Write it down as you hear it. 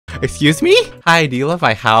Excuse me? Hi, do you love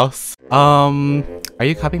my house? Are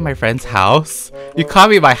you copying my friend's house? You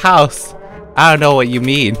copied my house! I don't know what you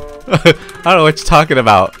mean. I don't know what you're talking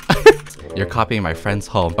about. You're copying my friend's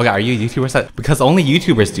home. Okay, are you YouTubers? Because only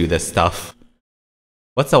YouTubers do this stuff.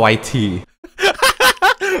 What's a YT?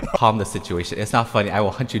 Calm the situation. It's not funny. I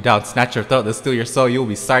will hunt you down, snatch your throat, and steal your soul. You will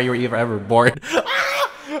be sorry you were ever born.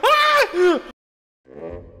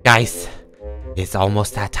 Guys, it's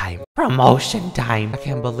almost that time. Promotion time. I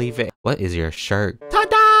can't believe it. What is your shirt? Ta-da!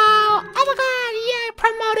 Oh my god, yeah,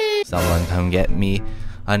 promoted! Someone come get me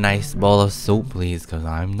a nice bowl of soup, please, because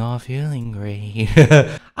I'm not feeling great.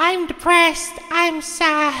 I'm depressed. I'm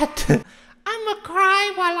sad. I'ma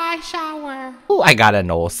cry while I shower. Oh, I got a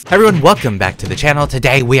nose. Everyone, welcome back to the channel.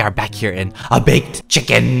 Today, we are back here in a baked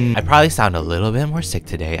chicken. I probably sound a little bit more sick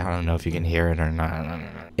today. I don't know if you can hear it or not.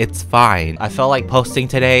 It's fine. I felt like posting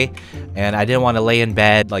today and I didn't want to lay in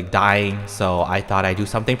bed like dying, so I thought I'd do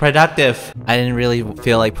something productive. I didn't really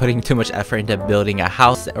feel like putting too much effort into building a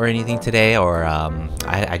house or anything today, or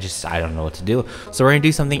I don't know what to do. So we're gonna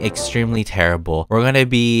do something extremely terrible. We're gonna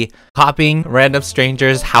be copying random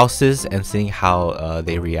strangers' houses and seeing how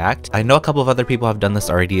they react. I know a couple of other people have done this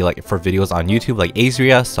already, like for videos on YouTube, like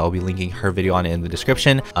Ayzria, so I'll be linking her video on it in the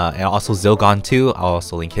description, and also Zilgon too. I'll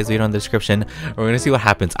also link his video in the description. We're gonna see what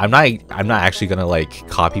happens. I'm not actually gonna like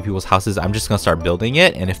copy people's houses. I'm just gonna start building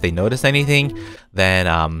it, and if they notice anything, then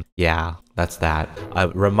yeah, that's that. A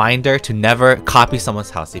reminder to never copy someone's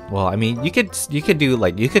house. Well, I mean, you could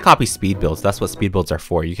copy speed builds. That's what speed builds are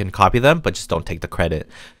for. You can copy them, but just don't take the credit.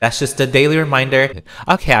 That's just a daily reminder.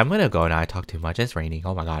 Okay, I'm gonna go now. I talk too much. It's raining.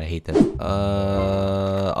 Oh my god, I hate this.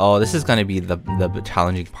 Oh, this is gonna be the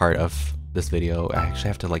challenging part of this video. I actually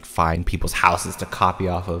have to like find people's houses to copy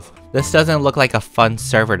off of. This doesn't look like a fun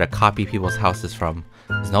server to copy people's houses from.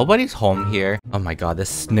 Nobody's home here. Oh my god,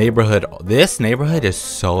 this neighborhood is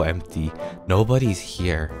so empty. Nobody's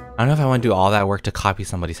here. I don't know if I want to do all that work to copy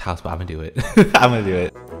somebody's house, but I'm gonna do it. I'm gonna do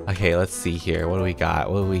it. Okay, let's see here. What do we got?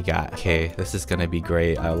 Okay, this is gonna be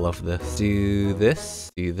great. I love this. Do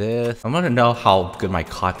this. I want to know how good my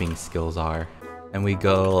copying skills are. And we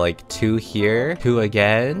go like 2 here, 2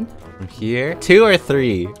 again, from here, 2 or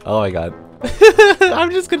 3. Oh my god.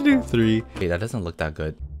 I'm just gonna do 3. Okay, that doesn't look that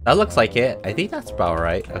good. That looks like it. I think that's about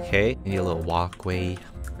right. Okay, need a little walkway.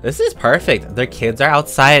 This is perfect. Their kids are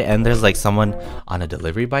outside and there's like someone on a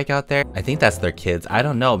delivery bike out there. I think that's their kids. I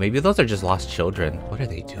don't know. Maybe those are just lost children. What are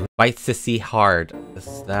they doing? Bites to see hard.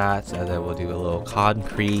 That, and then we'll do a little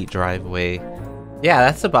concrete driveway. Yeah,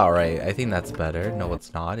 that's about right. I think that's better. No,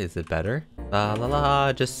 it's not. Is it better?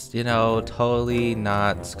 Just, you know, totally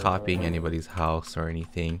not copying anybody's house or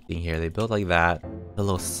anything. Here, they build like that. A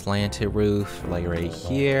little slanted roof, like right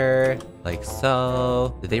here, like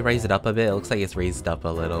so. Did they raise it up a bit? It looks like it's raised up a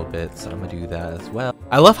little bit, so I'm gonna do that as well.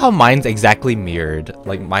 I love how mine's exactly mirrored.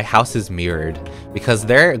 Like, my house is mirrored because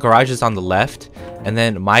their garage is on the left, and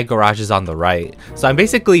then my garage is on the right. So I'm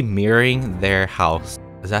basically mirroring their house.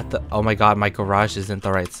 Is that the— oh my god, my garage isn't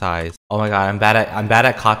the right size. Oh my god, I'm bad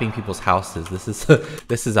at copying people's houses.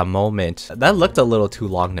 This is a moment. That looked a little too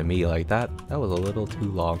long to me. Like that was a little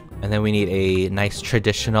too long. And then we need a nice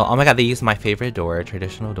traditional— oh my god, they used my favorite door,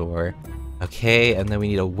 traditional door. Okay, and then we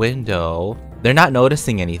need a window. They're not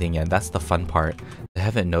noticing anything yet. That's the fun part. They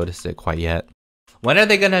haven't noticed it quite yet. When are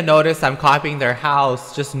they gonna notice I'm copying their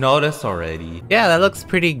house? Just notice already. Yeah, that looks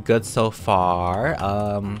pretty good so far.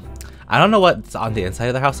 I don't know what's on the inside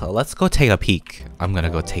of their house, so let's go take a peek. I'm gonna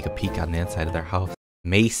go take a peek on the inside of their house.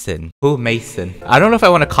 Mason. Who Mason? I don't know if I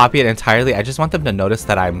want to copy it entirely. I just want them to notice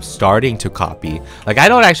that I'm starting to copy. Like, I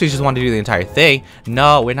don't actually just want to do the entire thing.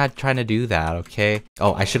 No, we're not trying to do that, okay?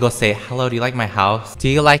 Oh, I should go say, hello, do you like my house? Do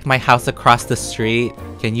you like my house across the street?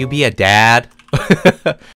 Can you be a dad?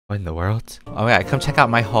 What in the world? Oh my god, come check out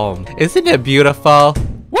my home. Isn't it beautiful?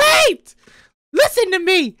 Wait! Listen to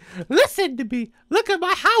me! Listen to me! Look at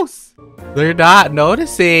my house! They're not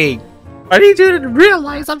noticing! I need you to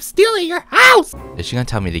realize I'm stealing your house! Is she gonna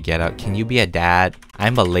tell me to get out? Can you be a dad?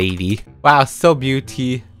 I'm a lady. Wow, so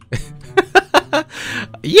beauty.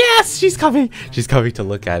 Yes! She's coming! She's coming to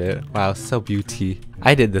look at it. Wow, so beauty.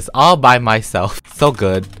 I did this all by myself. So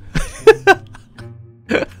good.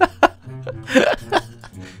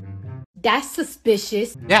 That's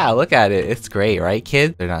suspicious. Yeah, look at it. It's great, right,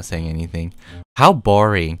 kids? They're not saying anything. How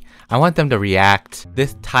boring. I want them to react.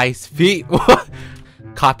 This ties feet.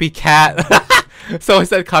 Copycat. Someone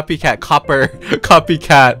said copycat. Copper.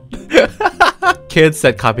 Copycat. Kids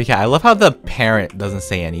said copycat. I love how the parent doesn't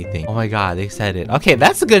say anything. Oh my god, they said it. Okay,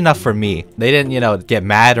 that's good enough for me. They didn't, you know, get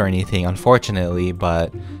mad or anything, unfortunately,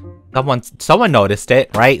 but Someone noticed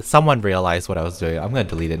it, right? Someone realized what I was doing. I'm gonna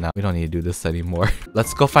delete it now. We don't need to do this anymore.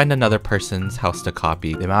 Let's go find another person's house to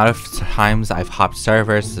copy. The amount of times I've hopped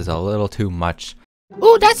servers is a little too much.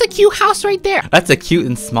 Ooh, that's a cute house right there. That's a cute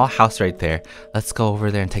and small house right there. Let's go over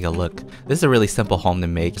there and take a look. This is a really simple home to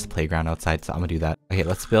make. Just playground outside, so I'm gonna do that. Okay,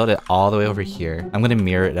 let's build it all the way over here. I'm gonna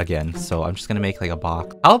mirror it again, so I'm just gonna make like a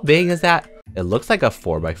box. How big is that? It looks like a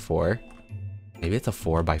 4x4. Maybe it's a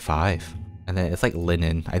 4x5. And then it's like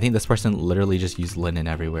linen. I think this person literally just used linen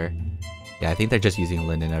everywhere. Yeah, I think they're just using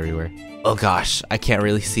linen everywhere. Oh gosh, I can't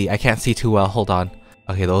really see. I can't see too well. Hold on.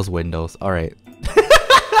 Okay, those windows. All right.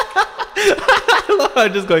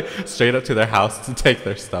 I'm just going straight up to their house to take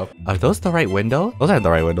their stuff. Are those the right window? Those aren't the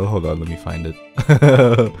right window. Hold on, let me find it.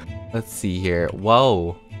 Let's see here.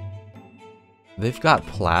 Whoa. They've got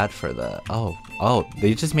plaid for the... Oh,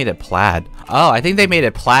 they just made it plaid. Oh, I think they made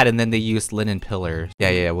it plaid and then they used linen pillars.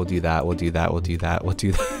 Yeah, we'll do that. We'll do that.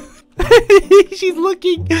 She's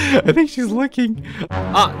looking. I think she's looking.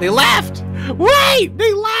 Oh, they left. Wait,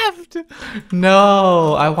 they left.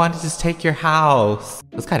 No, I wanted to just take your house.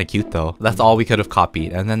 That's kind of cute though. That's all we could have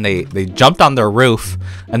copied. And then they jumped on their roof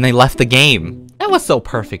and they left the game. That was so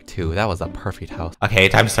perfect too. That was a perfect house. Okay,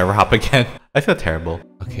 time to server hop again. I feel terrible.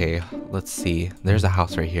 Okay, let's see. There's a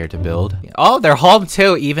house right here to build. Oh, they're home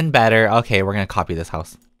too. Even better. Okay, we're gonna copy this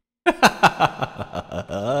house.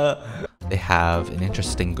 They have an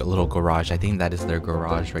interesting little garage. I think that is their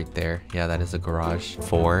garage right there. Yeah, that is a garage.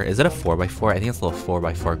 Is it a 4x4? I think it's a little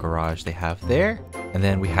 4x4 garage they have there. And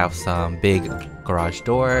then we have some big garage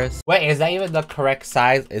doors. Wait, is that even the correct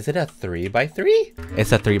size? Is it a 3x3?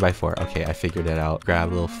 It's a 3x4. Okay, I figured it out. Grab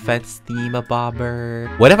a little fence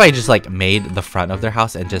theme-a-bobber. What if I just like made the front of their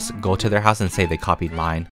house and just go to their house and say they copied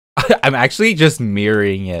mine? I'm actually just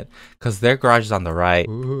mirroring it because their garage is on the right.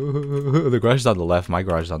 The garage is on the left. My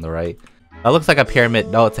garage is on the right. That looks like a pyramid.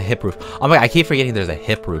 No, it's a hip roof. Oh my, I keep forgetting there's a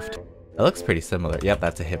hip roof. That looks pretty similar. Yep,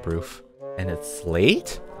 that's a hip roof. And it's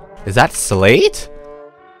slate? Is that slate?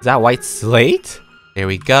 Is that white slate? There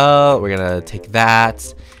we go. We're gonna take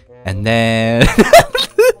that. And then...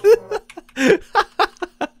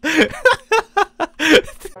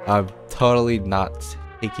 I'm totally not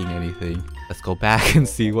taking anything. Let's go back and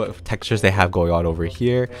see what textures they have going on over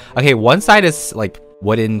here. Okay, one side is like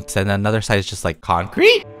wooden and another side is just like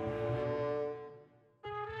concrete.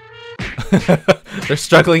 They're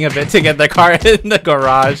struggling a bit to get their car in the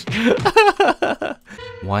garage.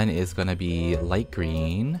 One is gonna be light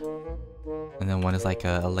green. And then one is like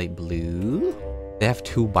a light blue. They have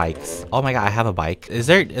two bikes. Oh my god, I have a bike. Is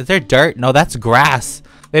there dirt? No, that's grass.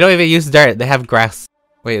 They don't even use dirt. They have grass.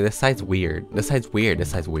 Wait, this side's weird. This side's weird.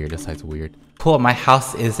 This side's weird. This side's weird. Cool, my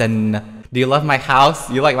house is an... Do you love my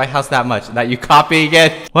house? You like my house that much that you copying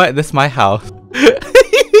it? What? This is my house.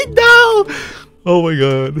 No! Oh my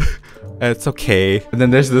god. It's okay. And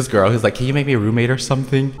then there's this girl who's like, can you make me a roommate or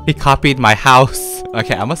something? He copied my house.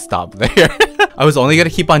 Okay, I'm gonna stop there. I was only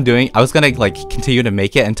gonna keep on doing... I was gonna like continue to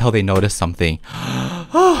make it until they noticed something.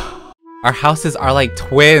 Our houses are like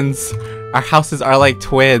twins. Our houses are like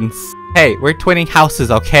twins. Hey, we're twinning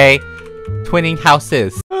houses, okay? Twinning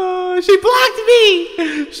houses. She blocked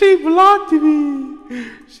me! She blocked me!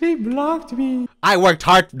 She blocked me. I worked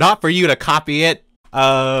hard not for you to copy it.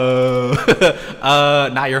 Not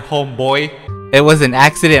your homeboy. It was an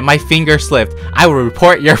accident. My finger slipped. I will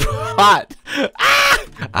report your bot. Ah!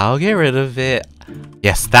 I'll get rid of it.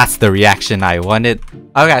 Yes, that's the reaction I wanted.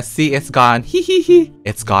 Okay, see, it's gone. Hee hee hee.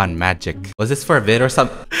 It's gone magic. Was this for a vid or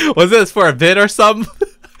something? Was this for a vid or something?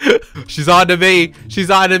 She's on to me. She's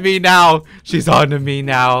on to me now. She's on to me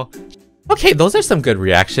now. Okay, those are some good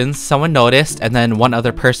reactions. Someone noticed and then one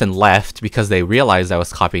other person left because they realized I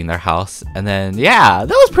was copying their house. And then, yeah, that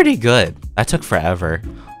was pretty good. That took forever.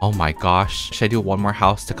 Oh my gosh. Should I do one more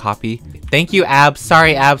house to copy? Thank you, Abs.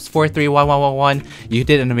 Sorry, Abs 431111. You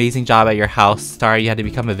did an amazing job at your house. Sorry you had to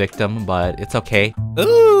become a victim, but it's okay.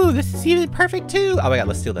 Ooh, this is even perfect too. Oh my god,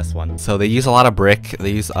 let's steal this one. So they use a lot of brick. They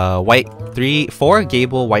use four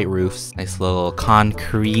gable white roofs. Nice little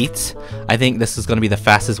concrete. I think this is gonna be the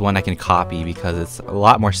fastest one I can copy because it's a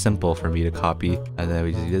lot more simple for me to copy. And then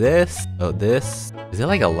we just do this. Oh, this. Is it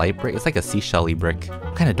like a light brick? It's like a seashell-y brick.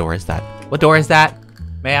 What kind of door is that? What door is that?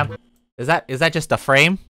 Ma'am, is that just a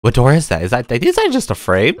frame? What door is that? Is that just a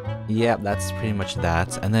frame? Yeah, that's pretty much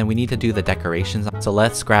that. And then we need to do the decorations. So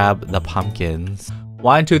let's grab the pumpkins.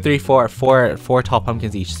 1, 2, 3, 4. Four tall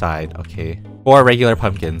pumpkins each side. Okay. 4 regular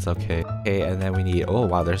pumpkins. Okay. Okay, and then we need... Oh,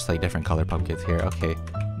 wow, there's like different color pumpkins here. Okay.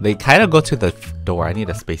 They kind of go to the door. I need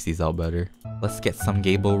to space these out better. Let's get some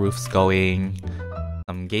gable roofs going.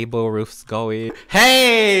 Some gable roofs going.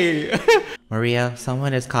 Hey! Maria,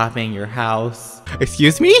 someone is copying your house.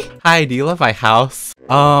 Excuse me? Hi, do you love my house?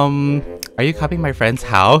 Are you copying my friend's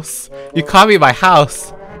house? You copied my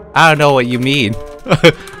house. I don't know what you mean.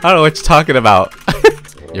 I don't know what you're talking about.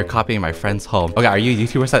 You're copying my friend's home. Okay, are you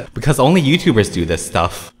YouTubers? Because only YouTubers do this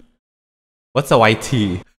stuff. What's a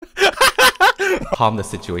YT? Calm the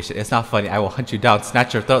situation. It's not funny. I will hunt you down,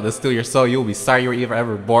 snatch your throat, and steal your soul. You will be sorry you were even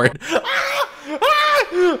ever born.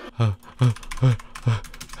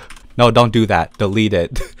 No, don't do that. Delete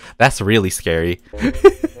it. That's really scary.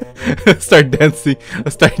 Start dancing.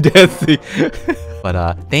 Start dancing.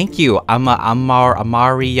 But thank you.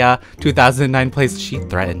 Ayzria 2009 plays. She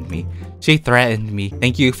threatened me. She threatened me.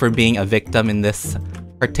 Thank you for being a victim in this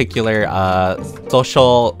particular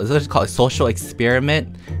social, is it called? Social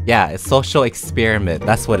experiment? Yeah, it's social experiment.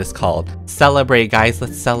 That's what it's called. Celebrate, guys.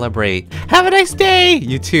 Let's celebrate. Have a nice day.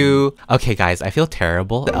 You too. Okay, guys, I feel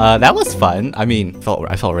terrible. That was fun. I mean,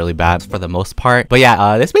 I felt really bad for the most part. But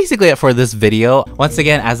yeah, that's basically it for this video. Once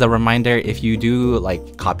again, as a reminder, if you do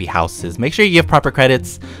like copy houses, make sure you give proper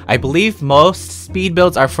credits. I believe most speed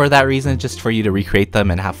builds are for that reason, just for you to recreate them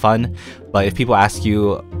and have fun. But if people ask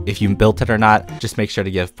you if you built it or not, just make sure to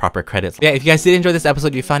give proper credits. Yeah, if you guys did enjoy this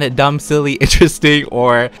episode, you found it dumb, silly, interesting,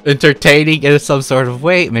 or entertaining in some sort of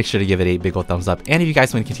way, make sure to give it a big old thumbs up. And if you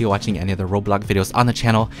guys want to continue watching any other Roblox videos on the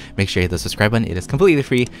channel, make sure you hit the subscribe button. It is completely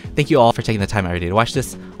free. Thank you all for taking the time every day to watch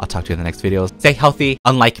this. I'll talk to you in the next videos. Stay healthy,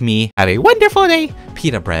 unlike me. Have a wonderful day.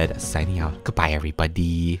 Pita Bread signing out. Goodbye,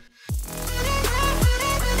 everybody.